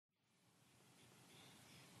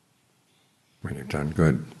when you've done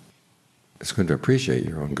good, it's good to appreciate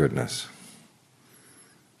your own goodness.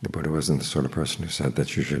 The Buddha wasn't the sort of person who said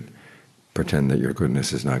that you should pretend that your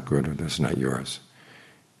goodness is not good or that it's not yours,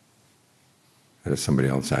 that it's somebody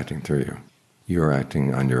else acting through you. You are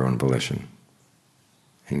acting on your own volition,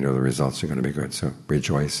 and you know the results are going to be good, so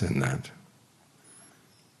rejoice in that.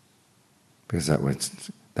 Because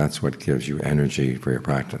that's what gives you energy for your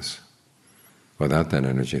practice. Without that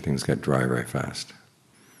energy, things get dry very fast.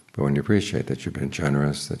 But when you appreciate that you've been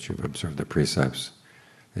generous, that you've observed the precepts,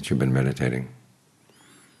 that you've been meditating,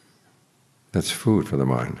 that's food for the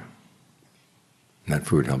mind. And that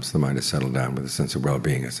food helps the mind to settle down with a sense of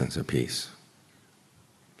well-being, a sense of peace.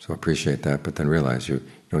 So appreciate that, but then realize you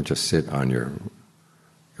don't just sit on your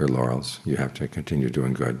laurels. You have to continue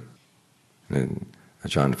doing good. And in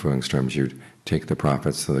Ajahn Fuang's terms, you take the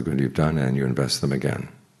profits of the good you've done and you invest them again.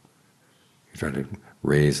 You try to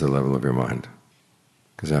raise the level of your mind.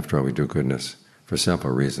 Because after all, we do goodness for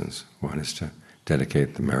several reasons. One is to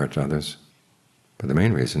dedicate the merit to others, but the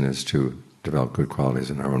main reason is to develop good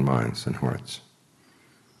qualities in our own minds and hearts.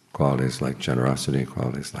 Qualities like generosity,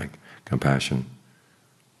 qualities like compassion,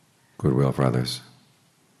 goodwill for others.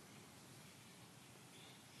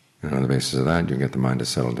 And on the basis of that, you get the mind to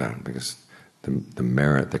settle down, because the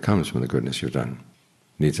merit that comes from the goodness you've done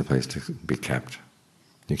needs a place to be kept.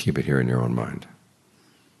 You keep it here in your own mind.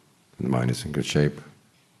 And the mind is in good shape.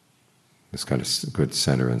 It's got a good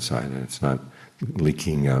center inside, and it's not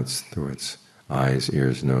leaking out through its eyes,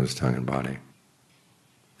 ears, nose, tongue, and body.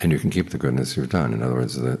 And you can keep the goodness you've done. In other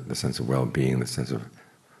words, the sense of well-being, the sense of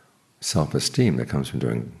self-esteem that comes from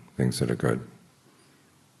doing things that are good.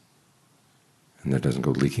 And that doesn't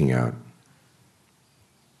go leaking out.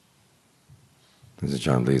 This is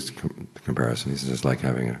John Lee's comparison. He says it's like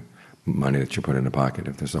having money that you put in a pocket.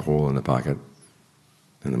 If there's a hole in the pocket,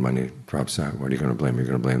 then the money drops out. What are you going to blame? You're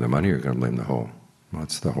going to blame the money or you're going to blame the hole? Well,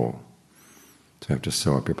 it's the hole. So you have to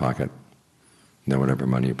sew up your pocket. Then whatever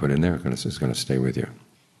money you put in there is going to stay with you.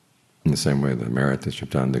 In the same way, the merit that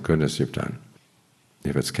you've done, the goodness you've done,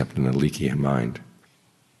 if it's kept in a leaky mind,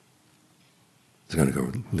 it's going to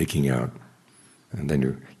go leaking out. And then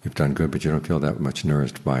you've done good, but you don't feel that much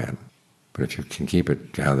nourished by it. But if you can keep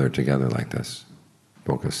it gathered together like this,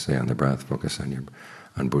 focus, say, on the breath, focus on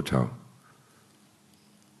Bhutto,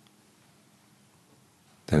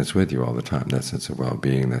 then it's with you all the time. That sense of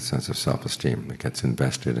well-being, that sense of self-esteem that gets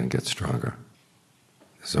invested and gets stronger.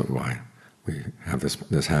 So why we have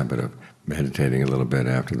this habit of meditating a little bit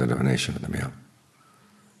after the donation of the meal,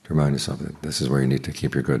 to remind yourself that this is where you need to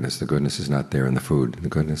keep your goodness. The goodness is not there in the food. The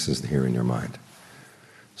goodness is here in your mind.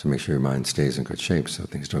 So make sure your mind stays in good shape so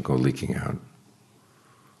things don't go leaking out.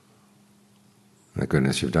 And the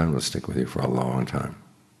goodness you've done will stick with you for a long time.